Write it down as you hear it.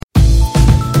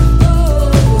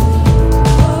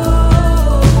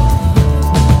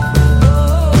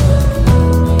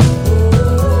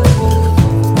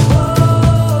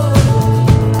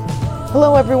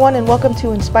everyone, and welcome to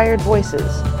InspirED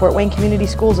Voices, Fort Wayne Community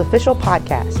Schools' official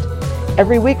podcast.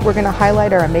 Every week, we're going to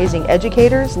highlight our amazing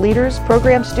educators, leaders,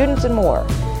 program students, and more.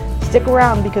 Stick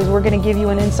around because we're going to give you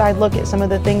an inside look at some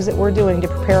of the things that we're doing to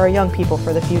prepare our young people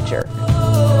for the future.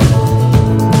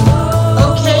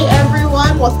 Okay,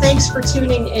 everyone. Well, thanks for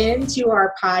tuning in to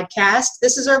our podcast.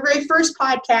 This is our very first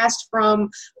podcast from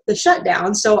the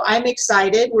shutdown, so I'm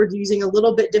excited. We're using a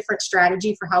little bit different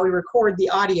strategy for how we record the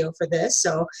audio for this,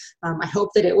 so I hope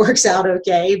that it works out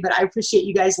okay, but I appreciate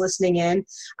you guys listening in.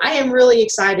 I am really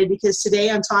excited because today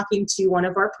I'm talking to one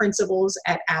of our principals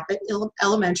at Abbett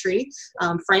Elementary,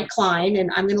 Frank Kline,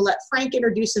 and I'm going to let Frank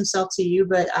introduce himself to you,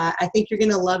 but I think you're going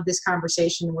to love this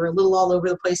conversation. We're a little all over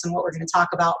the place on what we're going to talk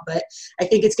about, but I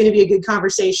think it's going to be a good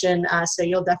conversation, so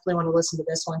you'll definitely want to listen to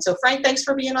this one. So Frank, thanks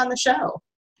for being on the show.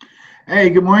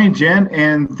 Hey, good morning, Jen,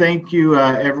 and thank you,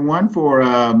 everyone, for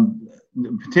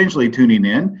potentially tuning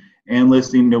in and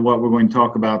listening to what we're going to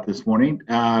talk about this morning.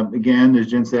 Again, as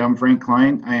Jen said, I'm Frank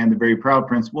Kline. I am the very proud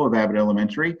principal of Abbett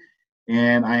Elementary,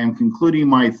 and I am concluding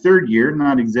my third year,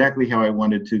 not exactly how I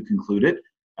wanted to conclude it,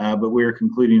 but we are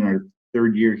concluding our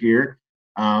third year here.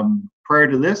 Prior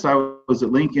to this, I was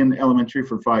at Lincoln Elementary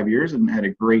for 5 years and had a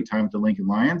great time at the Lincoln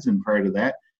Lions, and prior to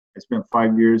that, I spent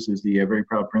 5 years as the very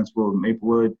proud principal of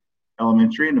Maplewood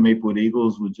Elementary, and the Maplewood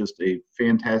Eagles was just a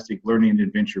fantastic learning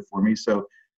adventure for me. So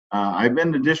I've been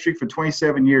in the district for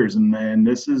 27 years, and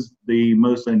this is the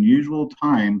most unusual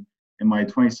time in my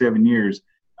 27 years.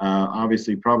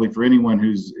 Obviously, probably for anyone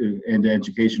who's into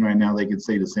education right now, they could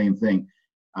say the same thing.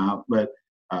 But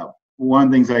one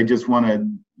of the things I just want to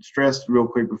stress real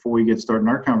quick before we get started in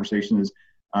our conversation is,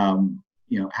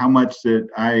 how much that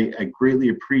I greatly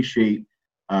appreciate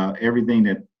everything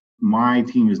that my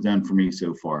team has done for me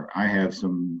so far. I have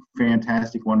some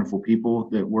fantastic, wonderful people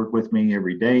that work with me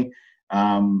every day.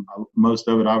 Most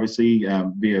of it obviously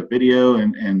via video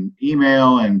and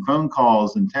email and phone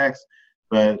calls and text,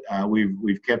 but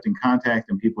we've kept in contact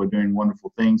and people are doing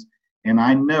wonderful things. And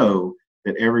I know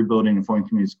that every building in Fort Wayne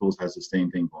Community Schools has the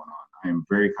same thing going on. I am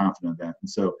very confident of that. And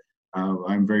so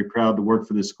I'm very proud to work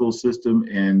for the school system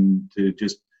and to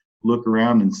just look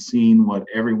around and seeing what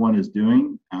everyone is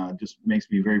doing just makes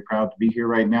me very proud to be here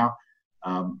right now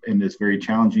in this very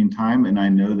challenging time. And I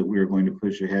know that we are going to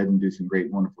push ahead and do some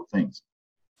great, wonderful things.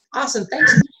 Awesome.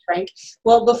 Thanks, Frank.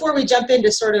 Well, before we jump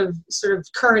into sort of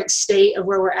current state of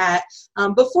where we're at,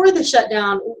 before the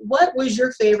shutdown, what was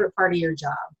your favorite part of your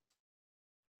job?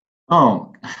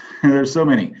 Oh, there's so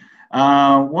many.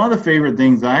 One of the favorite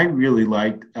things I really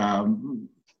liked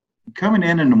coming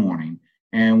in the morning.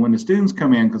 And when the students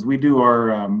come in, because we do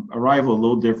our arrival a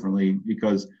little differently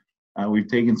because we've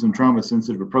taken some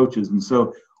trauma-sensitive approaches. And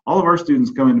so all of our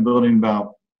students come in the building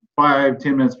about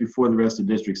 5-10 minutes before the rest of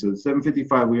the district. So at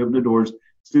 7:55, we open the doors.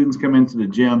 Students come into the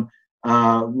gym.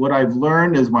 What I've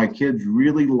learned is my kids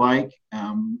really like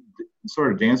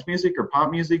sort of dance music or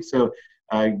pop music. So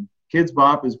Kids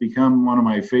Bop has become one of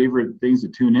my favorite things to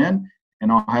tune in. And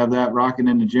I'll have that rocking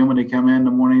in the gym when they come in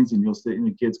the mornings, and you'll see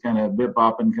the kids kind of bit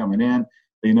bopping coming in.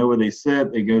 They know where they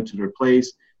sit. They go to their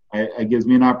place. It gives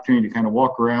me an opportunity to kind of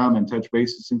walk around and touch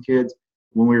base with some kids.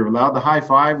 When we were allowed to high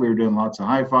five, we were doing lots of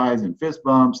high fives and fist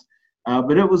bumps.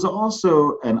 But it was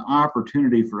also an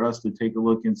opportunity for us to take a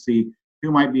look and see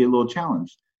who might be a little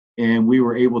challenged. And we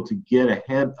were able to get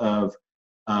ahead of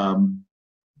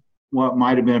what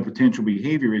might have been a potential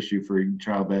behavior issue for a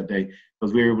child that day,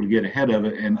 because we were able to get ahead of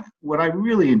it. And what I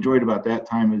really enjoyed about that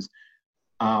time is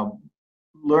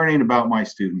learning about my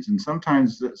students. And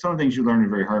sometimes some things you learn are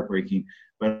very heartbreaking,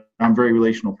 but I'm a very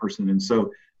relational person. And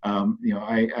so,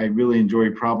 I really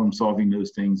enjoy problem solving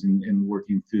those things and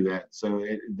working through that. So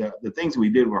the things we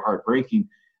did were heartbreaking,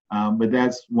 but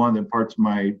that's one of the parts of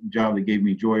my job that gave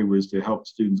me joy, was to help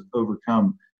students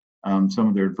overcome some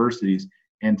of their adversities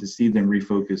and to see them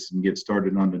refocus and get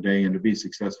started on the day and to be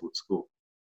successful at school.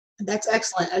 That's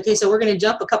excellent. Okay, so we're going to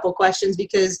jump a couple questions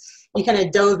because you kind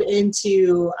of dove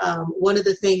into one of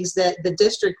the things that the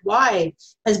district-wide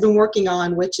has been working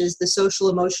on, which is the social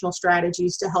emotional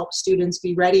strategies to help students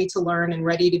be ready to learn and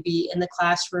ready to be in the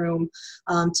classroom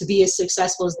to be as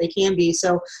successful as they can be.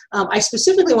 So I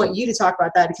specifically want you to talk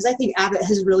about that because I think Abbott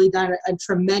has really done a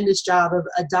tremendous job of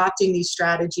adopting these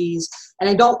strategies. And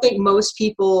I don't think most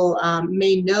people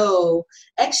may know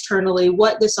externally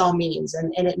what this all means.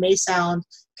 And it may sound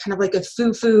kind of like a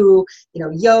foo-foo,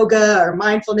 yoga or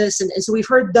mindfulness. And so we've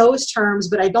heard those terms,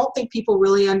 but I don't think people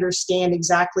really understand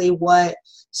exactly what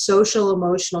social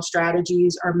emotional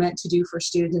strategies are meant to do for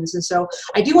students. And so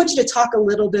I do want you to talk a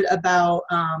little bit about,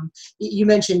 you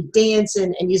mentioned dance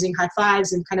and using high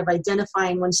fives and kind of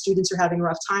identifying when students are having a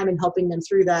rough time and helping them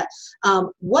through that.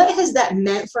 What has that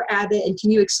meant for Abbett? And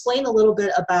can you explain a little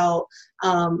bit about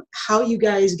how you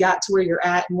guys got to where you're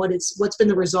at and what's been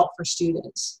the result for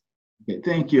students? Okay,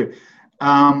 thank you.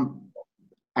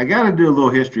 I got to do a little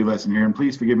history lesson here, and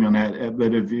please forgive me on that.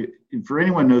 But for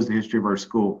anyone who knows the history of our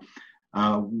school,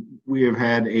 we have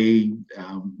had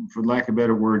for lack of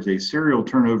better words, a serial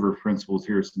turnover of principals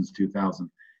here since 2000.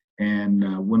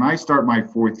 And when I start my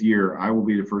fourth year, I will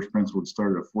be the first principal to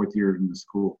start a fourth year in the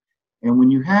school. And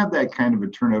when you have that kind of a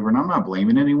turnover, and I'm not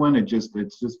blaming anyone, it's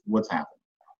just what's happened.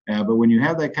 But when you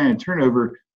have that kind of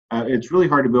turnover, it's really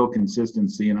hard to build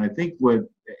consistency. And I think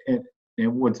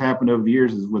what's happened over the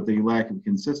years is with the lack of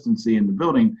consistency in the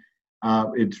building,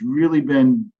 it's really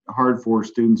been hard for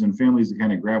students and families to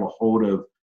kind of grab a hold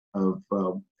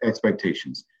of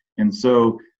expectations. And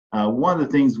so one of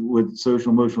the things with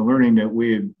social emotional learning that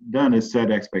we have done is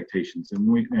set expectations.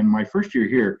 And my first year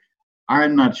here,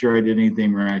 I'm not sure I did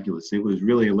anything miraculous. It was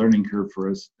really a learning curve for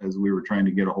us as we were trying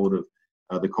to get a hold of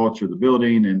the culture of the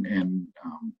building and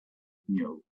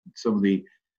some of the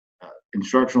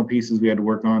instructional pieces we had to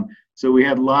work on. So we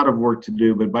had a lot of work to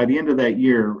do, but by the end of that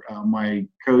year, my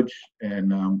coach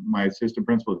and my assistant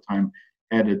principal at the time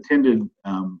had attended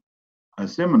a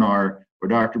seminar where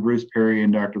Dr. Bruce Perry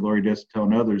and Dr. Lori Distel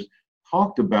and others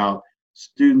talked about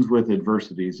students with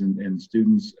adversities and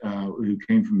students who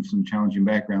came from some challenging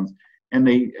backgrounds. And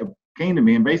they came to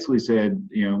me and basically said,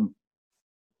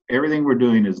 everything we're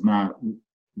doing is not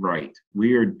right.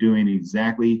 We are doing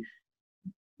exactly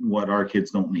what our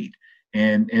kids don't need.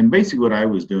 And basically what I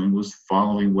was doing was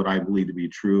following what I believe to be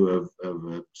true of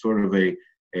a sort of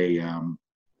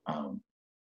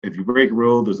if you break a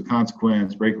rule, there's a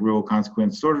consequence, break a rule,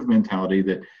 consequence sort of mentality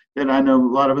that I know a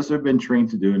lot of us have been trained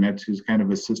to do, and that's just kind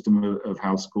of a system of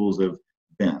how schools have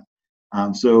been.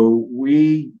 So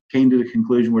we came to the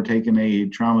conclusion we're taking a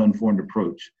trauma-informed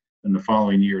approach in the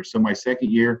following year. So my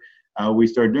second year, we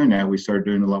started doing that. We started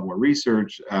doing a lot more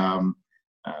research.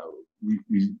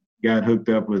 We got hooked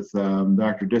up with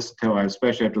Dr. Distel,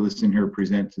 especially after listening to her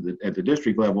present at the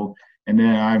district level. And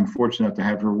then I'm fortunate enough to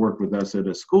have her work with us at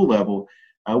a school level,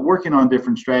 working on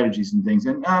different strategies and things.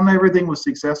 And everything was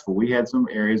successful. We had some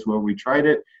areas where we tried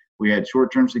it. We had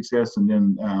short-term success, and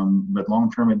then, but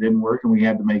long-term it didn't work, and we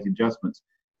had to make adjustments.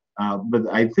 But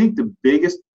I think the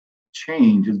biggest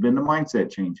change has been the mindset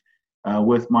change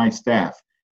with my staff.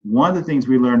 One of the things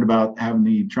we learned about having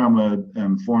the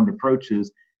trauma-informed approach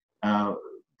is,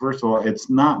 first of all, it's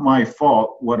not my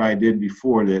fault what I did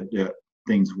before that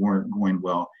things weren't going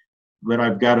well, but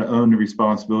I've got to own the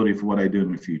responsibility for what I do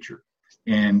in the future.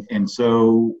 And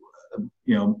so,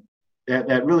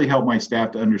 that really helped my staff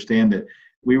to understand that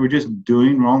we were just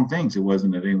doing wrong things. It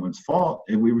wasn't anyone's fault.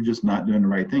 We were just not doing the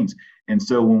right things. And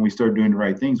so when we start doing the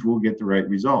right things, we'll get the right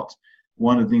results.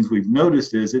 One of the things we've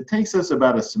noticed is it takes us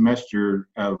about a semester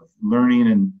of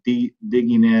learning and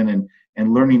digging in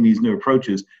and learning these new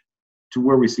approaches to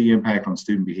where we see impact on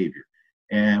student behavior.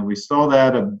 And we saw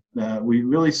that, we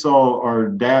really saw our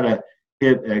data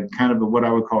hit a kind of what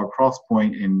I would call a cross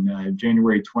point in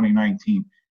January 2019.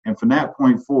 And from that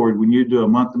point forward, when you do a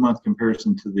month-to-month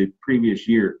comparison to the previous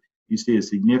year, you see a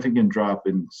significant drop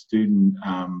in student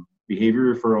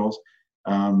behavior referrals.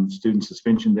 Student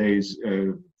suspension days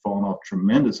fallen off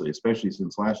tremendously, especially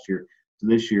since last year to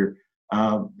this year.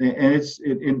 And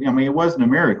it wasn't a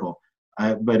miracle,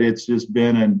 but it's just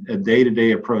been a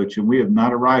day-to-day approach, and we have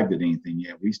not arrived at anything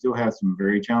yet. We still have some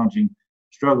very challenging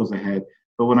struggles ahead.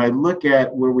 But when I look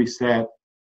at where we sat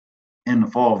in the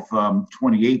fall of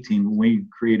 2018, when we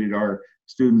created our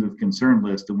students of concern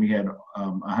list, and we had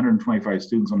 125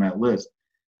 students on that list,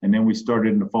 and then we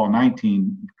started in the fall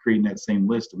 19 creating that same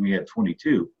list, and we had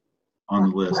 22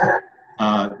 on the list.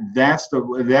 That's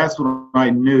when I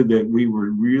knew that we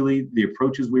were really, the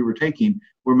approaches we were taking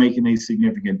were making a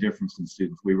significant difference in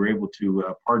students. We were able to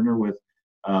partner with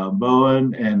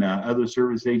Bowen and other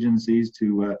service agencies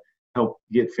to help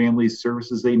get families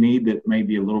services they need that may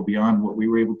be a little beyond what we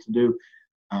were able to do.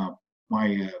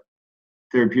 My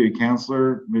therapeutic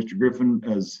counselor, Mr. Griffin,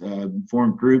 has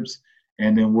formed groups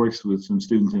and then works with some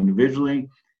students individually.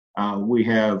 We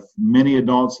have many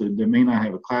adults that may not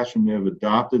have a classroom that have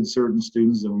adopted certain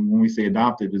students. And when we say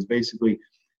adopted, is basically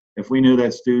if we know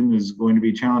that student is going to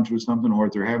be challenged with something, or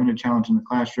if they're having a challenge in the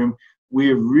classroom, we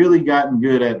have really gotten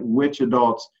good at which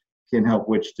adults can help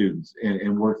which students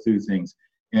and work through things.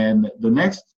 And the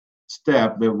next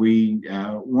step that we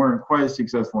weren't quite as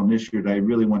successful in this year that I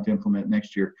really want to implement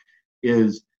next year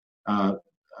is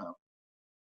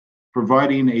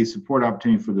providing a support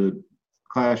opportunity for the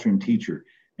classroom teacher.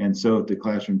 And so if the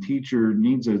classroom teacher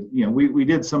needs we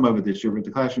did some of it this year, but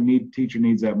the classroom teacher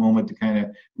needs that moment to kind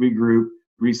of regroup,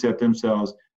 reset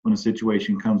themselves when a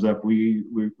situation comes up. We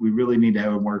really need to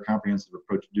have a more comprehensive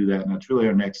approach to do that, and that's really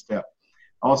our next step.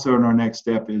 Also, in our next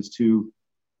step is to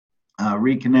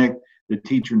reconnect the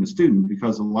teacher and the student,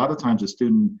 because a lot of times a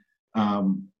student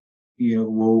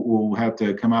will have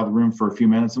to come out of the room for a few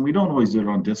minutes, and we don't always do it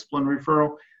on discipline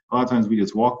referral. A lot of times we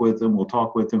just walk with them, we'll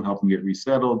talk with them, help them get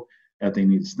resettled. If they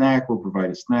need a snack, we'll provide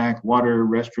a snack, water,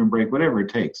 restroom break, whatever it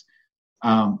takes.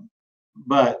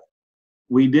 But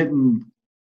we didn't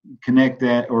connect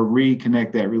that or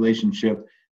reconnect that relationship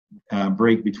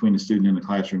break between the student and the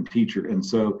classroom teacher. And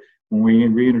so when we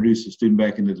reintroduce the student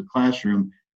back into the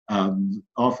classroom,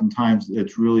 oftentimes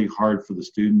it's really hard for the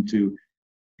student to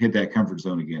hit that comfort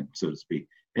zone again, so to speak.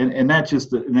 And that's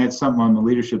something on the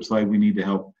leadership side we need to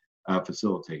help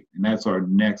facilitate. And that's our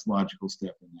next logical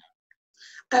step in that.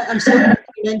 I'm so glad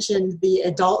you mentioned the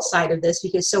adult side of this,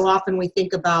 because so often we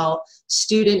think about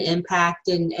student impact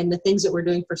and the things that we're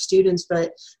doing for students,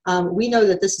 but we know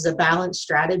that this is a balanced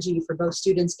strategy for both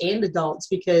students and adults,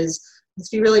 because let's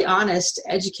be really honest,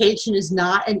 education is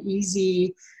not an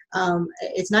easy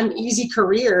it's not an easy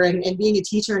career, and being a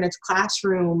teacher in a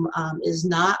classroom is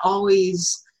not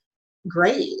always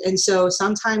great. And so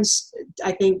sometimes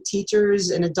I think teachers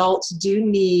and adults do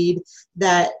need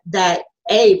that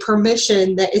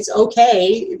permission that it's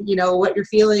okay, what you're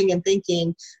feeling and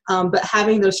thinking, but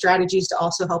having those strategies to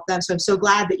also help them. So I'm so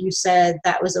glad that you said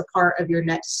that was a part of your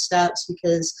next steps,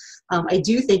 because I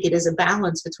do think it is a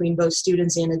balance between both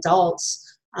students and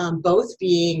adults, both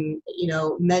being,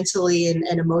 mentally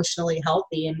and emotionally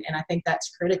healthy. And I think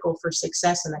that's critical for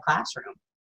success in the classroom.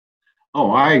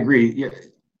 Oh, I agree. Yeah.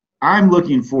 I'm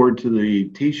looking forward to the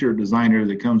t-shirt designer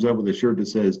that comes up with a shirt that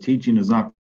says "Teaching is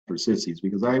not for sissies,"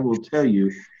 because I will tell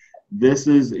you, this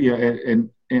is, and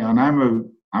I'm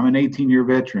an 18-year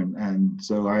veteran, and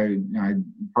so I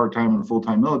part-time and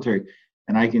full-time military,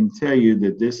 and I can tell you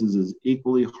that this is as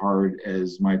equally hard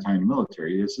as my time in the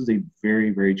military. This is a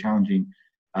very, very challenging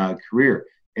career.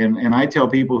 And I tell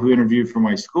people who interview for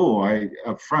my school,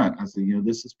 up front, I say,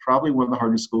 this is probably one of the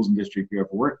hardest schools in the district you ever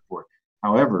worked for.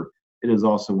 However, it is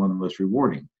also one of the most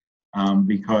rewarding,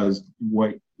 because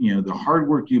the hard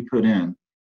work you put in,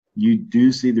 you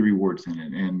do see the rewards in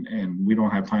it. And we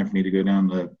don't have time for me to go down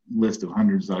the list of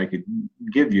hundreds that I could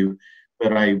give you,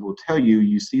 but I will tell you,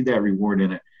 you see that reward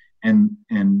in it.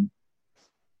 And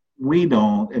we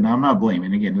don't, and I'm not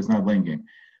blaming, again, it's not a blame game.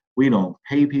 We don't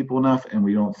pay people enough, and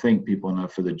we don't thank people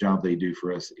enough for the job they do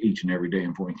for us each and every day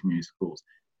in Fort Wayne Community Schools.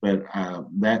 But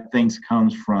that thanks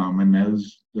comes from, and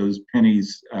those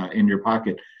pennies in your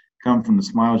pocket come from the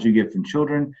smiles you get from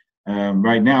children.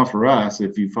 Right now for us,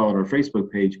 if you followed our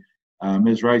Facebook page,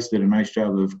 Ms. Rice did a nice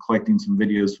job of collecting some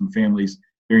videos from families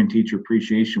during Teacher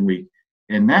Appreciation Week.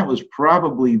 And that was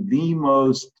probably the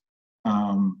most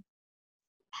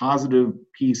positive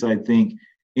piece I think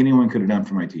anyone could have done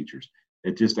for my teachers.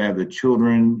 It just to have the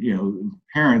children,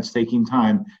 parents taking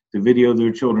time to video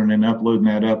their children and uploading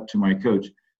that up to my coach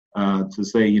to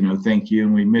say, thank you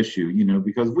and we miss you,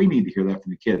 because we need to hear that from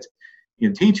the kids.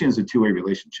 Teaching is a two-way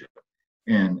relationship.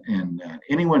 And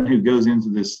anyone who goes into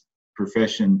this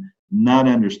profession not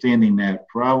understanding that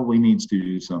probably needs to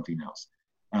do something else.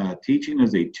 Teaching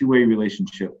is a two-way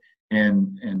relationship,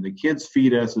 and the kids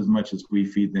feed us as much as we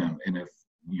feed them. And if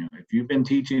you've been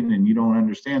teaching and you don't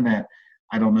understand that,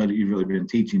 I don't know that you've really been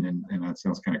teaching, and that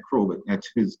sounds kind of cruel, but that's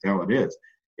just how it is.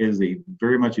 It is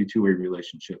very much a two-way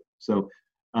relationship. So,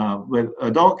 with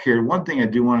adult care, one thing I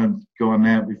do want to go on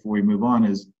that before we move on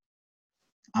is,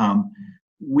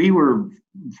 we were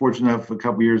fortunate enough a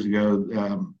couple years ago,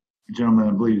 a gentleman,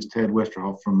 I believe it's Ted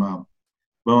Westerhoff from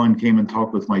Bowen, came and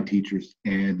talked with my teachers,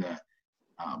 and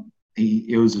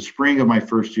it was the spring of my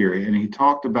first year, and he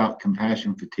talked about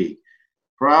compassion fatigue.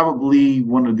 Probably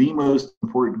one of the most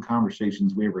important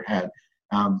conversations we ever had.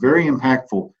 Very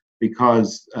impactful,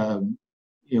 because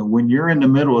when you're in the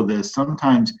middle of this,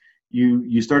 sometimes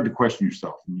you start to question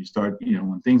yourself, and you start,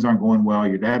 when things aren't going well,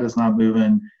 your data's not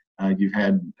moving, you've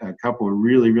had a couple of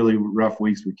really, really rough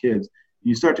weeks with kids,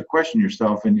 you start to question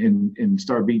yourself and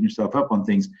start beating yourself up on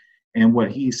things. And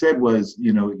what he said was,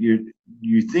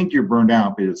 you think you're burned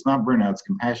out, but it's not burnout, it's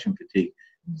compassion fatigue.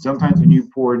 Sometimes when you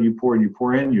pour and you pour and you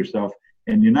pour in yourself,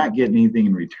 and you're not getting anything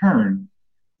in return,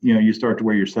 you start to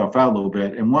wear yourself out a little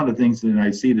bit. And one of the things that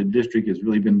I see the district has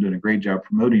really been doing a great job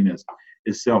promoting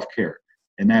is self-care.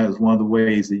 And that is one of the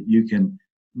ways that you can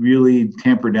really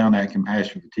temper down that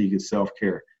compassion fatigue is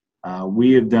self-care.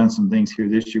 We have done some things here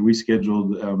this year. We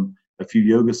scheduled a few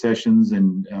yoga sessions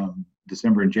in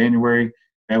December and January.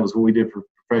 That was what we did for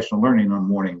professional learning on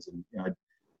mornings. And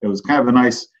it was kind of a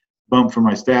nice bump for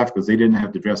my staff because they didn't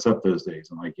have to dress up those days.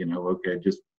 I'm like, okay,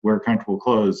 just wear comfortable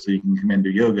clothes so you can come in and do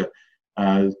yoga.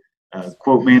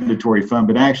 Quote, mandatory fun,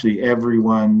 but actually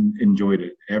everyone enjoyed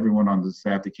it. Everyone on the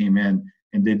staff that came in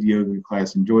and did the yoga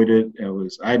class enjoyed it.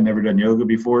 I had never done yoga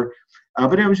before,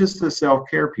 but it was just a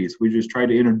self-care piece. We just tried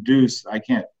to introduce, I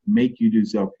can't make you do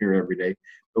self-care every day,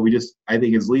 but I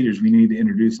think as leaders, we need to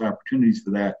introduce opportunities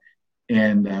for that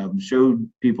and show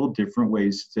people different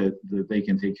ways that they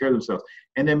can take care of themselves,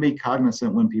 and then be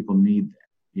cognizant when people need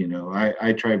that.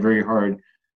 I try very hard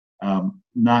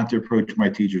not to approach my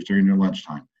teachers during their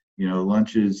lunchtime.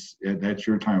 Lunch that's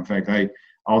your time. In fact,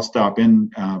 I'll stop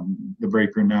in the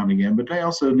break room now and again, but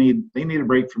they need a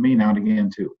break from me now and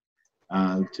again too,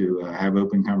 to have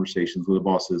open conversations with the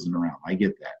boss isn't around. I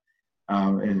get that.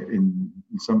 And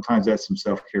sometimes that's some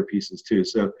self-care pieces too.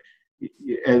 So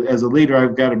as a leader,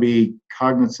 I've got to be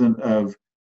cognizant of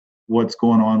what's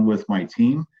going on with my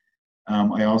team.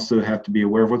 I also have to be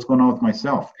aware of what's going on with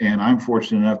myself. And I'm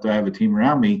fortunate enough to have a team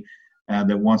around me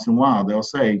that once in a while they'll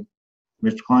say,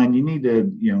 Mr. Kline, you need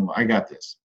to, I got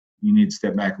this. You need to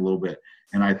step back a little bit.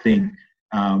 And I think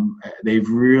they've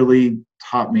really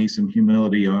taught me some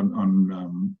humility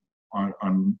on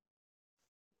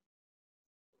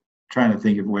trying to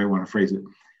think of the way I want to phrase it.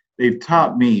 They've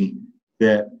taught me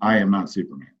that I am not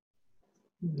Superman,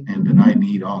 and that I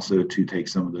need also to take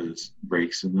some of those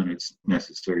breaks and when it's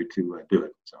necessary to do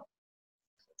it. So,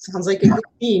 sounds like a good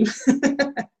team.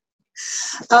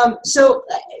 So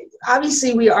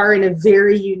obviously we are in a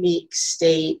very unique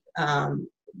state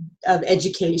of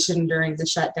education during the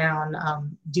shutdown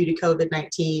due to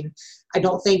COVID-19. I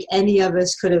don't think any of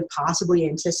us could have possibly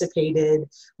anticipated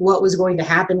what was going to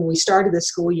happen when we started the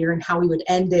school year and how we would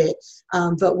end it.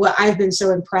 But what I've been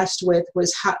so impressed with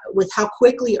was how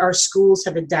quickly our schools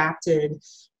have adapted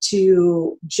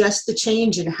to just the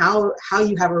change in how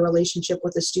you have a relationship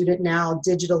with a student now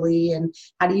digitally, and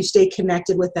how do you stay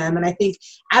connected with them. And I think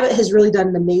Abbott has really done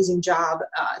an amazing job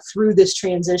through this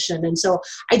transition. And so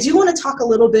I do want to talk a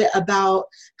little bit about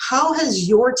how has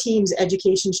your team's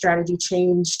education strategy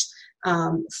changed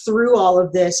through all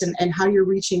of this, and how you're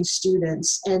reaching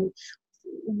students, and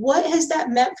what has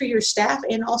that meant for your staff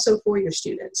and also for your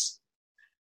students?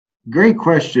 Great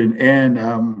question.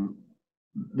 And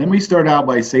let me start out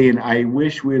by saying I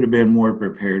wish we would have been more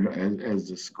prepared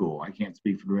as a school. I can't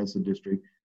speak for the rest of the district.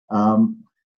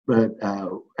 But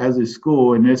as a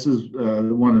school, and this is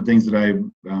one of the things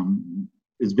that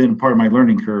has been part of my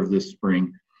learning curve this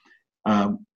spring,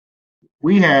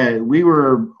 we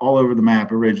were all over the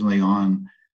map originally on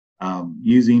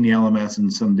using the LMS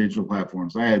and some digital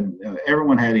platforms.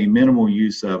 Everyone had a minimal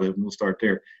use of it, and we'll start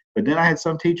there. But then I had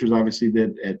some teachers, obviously,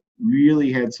 that really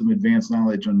had some advanced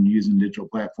knowledge on using digital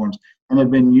platforms and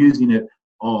have been using it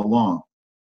all along.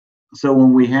 So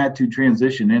when we had to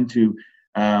transition into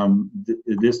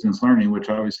the distance learning, which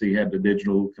obviously had the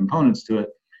digital components to it,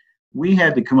 we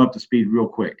had to come up to speed real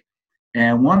quick.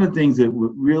 And one of the things that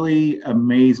would really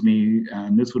amaze me,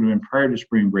 and this would have been prior to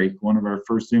spring break, one of our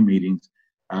first Zoom meetings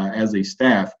as a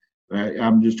staff,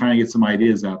 I'm just trying to get some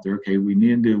ideas out there. Okay, we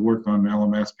needed to work on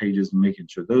LMS pages and making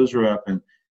sure those are up and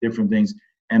different things.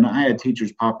 And I had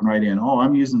teachers popping right in. Oh,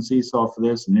 I'm using Seesaw for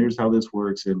this, and here's how this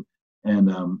works. And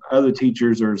other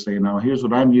teachers are saying, oh, here's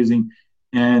what I'm using.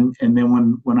 And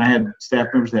then when I had staff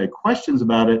members that had questions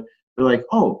about it, they're like,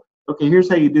 oh, okay, here's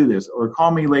how you do this, or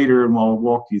call me later and I'll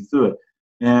walk you through it.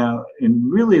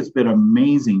 And really, it's been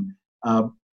amazing.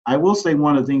 I will say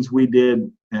one of the things we did,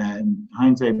 and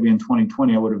hindsight being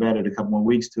 2020, I would have added a couple more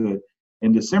weeks to it.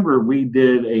 In December, we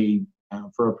did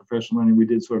for our professional learning, we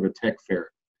did sort of a tech fair.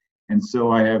 And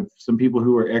so I have some people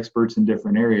who are experts in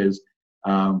different areas.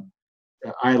 I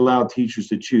allow teachers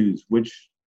to choose which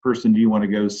person do you want to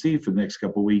go see for the next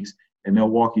couple of weeks, and they'll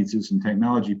walk you through some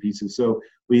technology pieces. So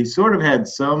we sort of had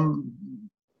some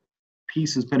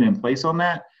pieces put in place on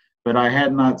that, but I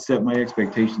had not set my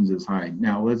expectations as high.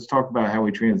 Now let's talk about how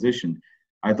we transitioned.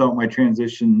 I thought my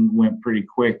transition went pretty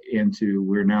quick into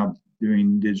we're now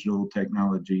doing digital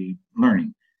technology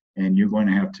learning, and you're going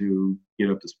to have to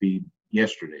get up to speed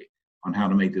yesterday on how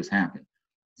to make this happen.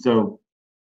 So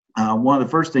one of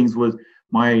the first things was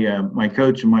my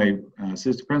coach and my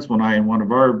assistant principal and I, in one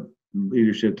of our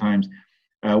leadership times,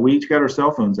 we each got our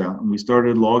cell phones out and we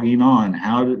started logging on.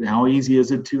 How easy is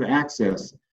it to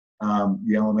access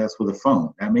the LMS with a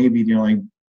phone? That may be the only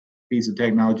piece of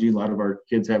technology a lot of our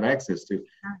kids have access to.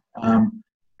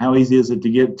 How easy is it to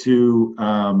get to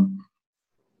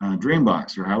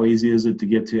Dreambox, or how easy is it to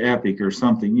get to Epic or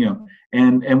something,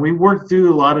 and we worked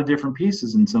through a lot of different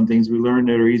pieces, and some things we learned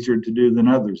that are easier to do than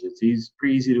others. It's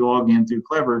pretty easy to log in through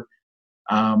Clever.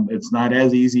 It's not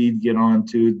as easy to get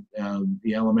onto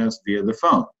the LMS via the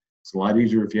phone. It's a lot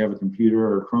easier if you have a computer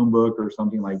or a Chromebook or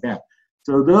something like that.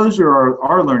 So those are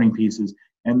our learning pieces.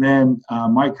 And then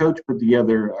my coach put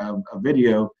together a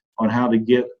video on how to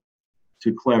get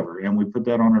to Clever, and we put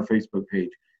that on our Facebook page,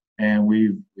 and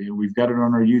we've got it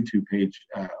on our YouTube page,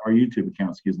 our YouTube account,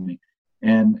 excuse me.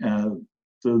 And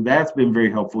so that's been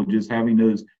very helpful, just having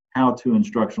those how-to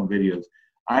instructional videos.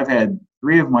 I've had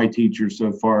 3 of my teachers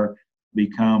so far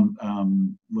become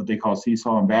what they call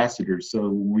Seesaw ambassadors. So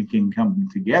we can come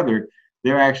together.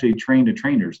 They're actually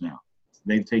trainers now.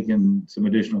 They've taken some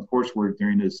additional coursework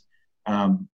during this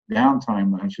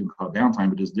downtime. I shouldn't call it downtime,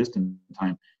 but this distant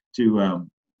time to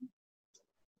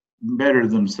better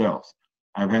themselves.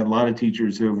 I've had a lot of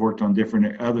teachers who have worked on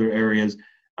different other areas,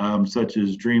 such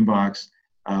as Dreambox.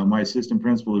 My assistant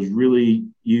principal has really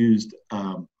used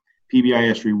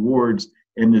PBIS rewards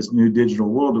in this new digital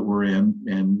world that we're in,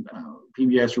 and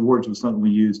PBIS rewards was something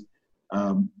we used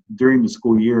during the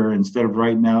school year. Instead of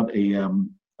writing out a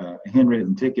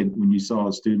handwritten ticket when you saw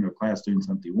a student or class doing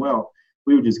something well,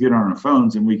 we would just get on our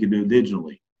phones and we could do it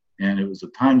digitally. And it was a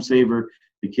time saver.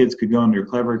 The kids could go on their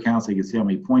Clever accounts, they could see how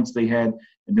many points they had,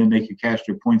 and then they could cash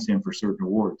their points in for certain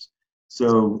awards.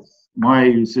 So my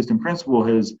assistant principal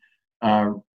has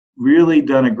really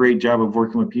done a great job of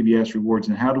working with PBS rewards,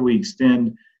 and how do we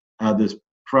extend this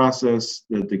process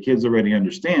that the kids already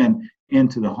understand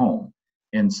into the home.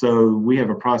 And so we have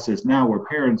a process now where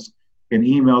parents can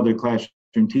email their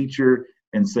classroom teacher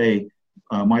and say,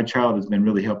 my child has been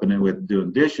really helping them with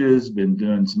doing dishes, been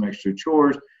doing some extra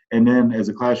chores. And then as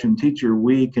a classroom teacher,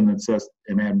 we can assess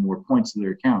and add more points to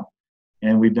their account.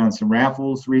 And we've done some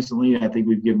raffles recently. I think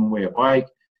we've given away a bike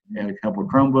and a couple of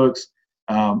Chromebooks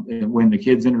when the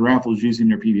kids enter raffles using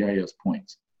their PBIS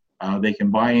points. They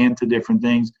can buy into different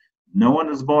things. No one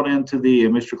has bought into the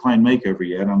Mr. Kline makeover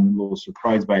yet. I'm a little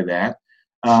surprised by that.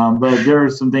 But there are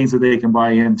some things that they can buy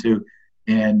into,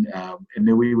 and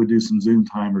then we would do some Zoom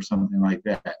time or something like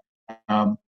that.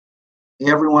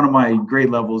 Every one of my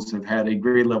grade levels have had a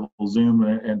grade level Zoom,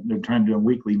 and they're trying to do it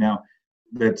weekly now.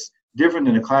 That's different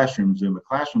than a classroom Zoom. A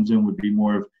classroom Zoom would be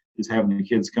more of just having the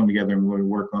kids come together and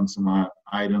work on some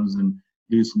items and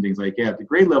do some things like that. The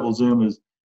grade level Zoom is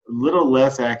a little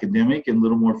less academic and a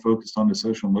little more focused on the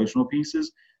social emotional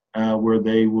pieces, where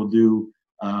they will do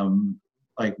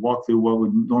like walk through what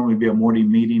would normally be a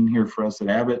morning meeting here for us at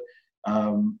Abbett.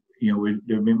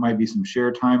 There might be some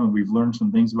share time, and we've learned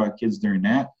some things about kids during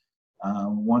that.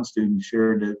 One student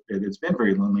shared that it's been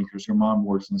very lonely because her mom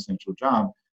works an essential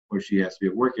job where she has to be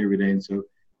at work every day, and so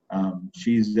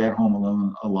she's at home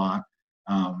alone a lot.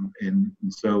 And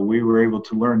so we were able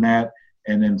to learn that,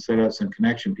 and then set up some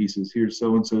connection pieces. Here's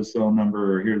so-and-so's cell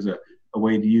number, or here's a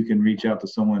way that you can reach out to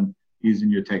someone using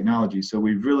your technology. So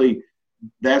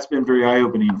that's been very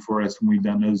eye-opening for us when we've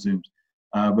done those Zooms.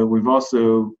 But we've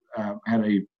also had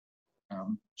a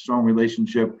strong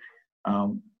relationship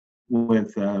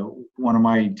with one of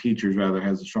my teachers,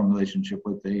 has a strong relationship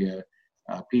with a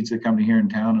pizza company here in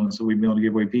town. And so we've been able to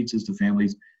give away pizzas to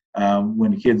families.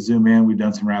 When the kids Zoom in, we've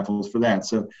done some raffles for that.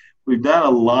 So we've done a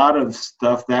lot of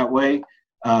stuff that way.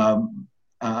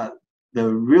 The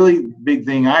really big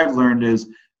thing I've learned is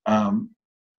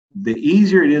the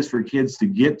easier it is for kids to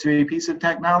get to a piece of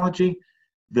technology,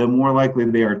 the more likely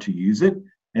they are to use it.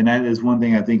 And that is one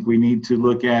thing I think we need to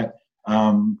look at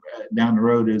down the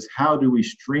road, is how do we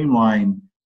streamline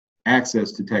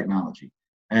access to technology?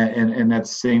 And that's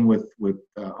the same with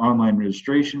online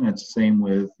registration. That's the same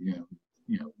with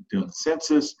doing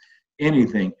census,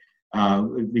 anything,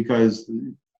 because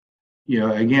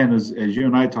again, as you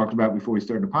and I talked about before we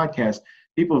started the podcast,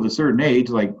 people of a certain age,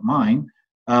 like mine,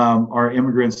 are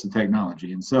immigrants to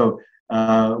technology. And so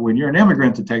when you're an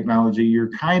immigrant to technology, you're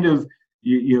kind of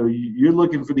you're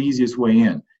looking for the easiest way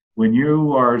in. When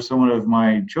you are someone of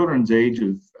my children's age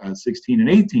of 16 and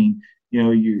 18,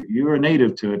 you're a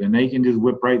native to it, and they can just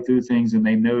whip right through things, and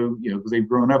they know, because they've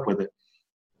grown up with it.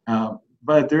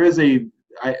 But there is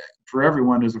for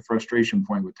everyone, there's a frustration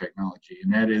point with technology,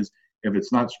 and that is if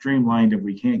it's not streamlined, if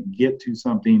we can't get to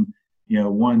something,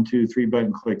 1, 2, 3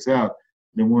 button clicks out,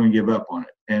 then we're going to give up on it.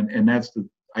 And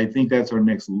I think that's our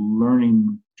next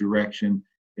learning direction,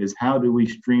 is how do we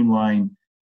streamline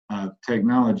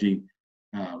technology,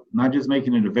 not just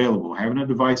making it available. Having a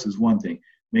device is one thing.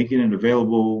 Making it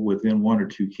available within 1 or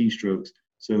 2 keystrokes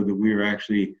so that we are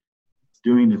actually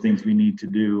doing the things we need to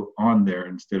do on there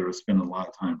instead of spending a lot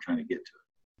of time trying to get to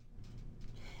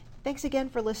it. Thanks again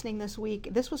for listening this week.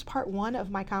 This was part 1 of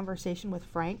my conversation with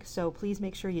Frank, so please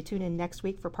make sure you tune in next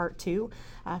week for part 2.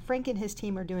 Frank and his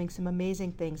team are doing some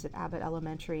amazing things at Abbett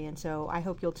Elementary, and so I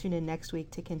hope you'll tune in next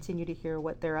week to continue to hear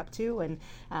what they're up to and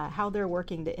how they're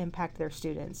working to impact their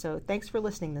students. So thanks for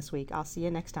listening this week. I'll see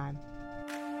you next time.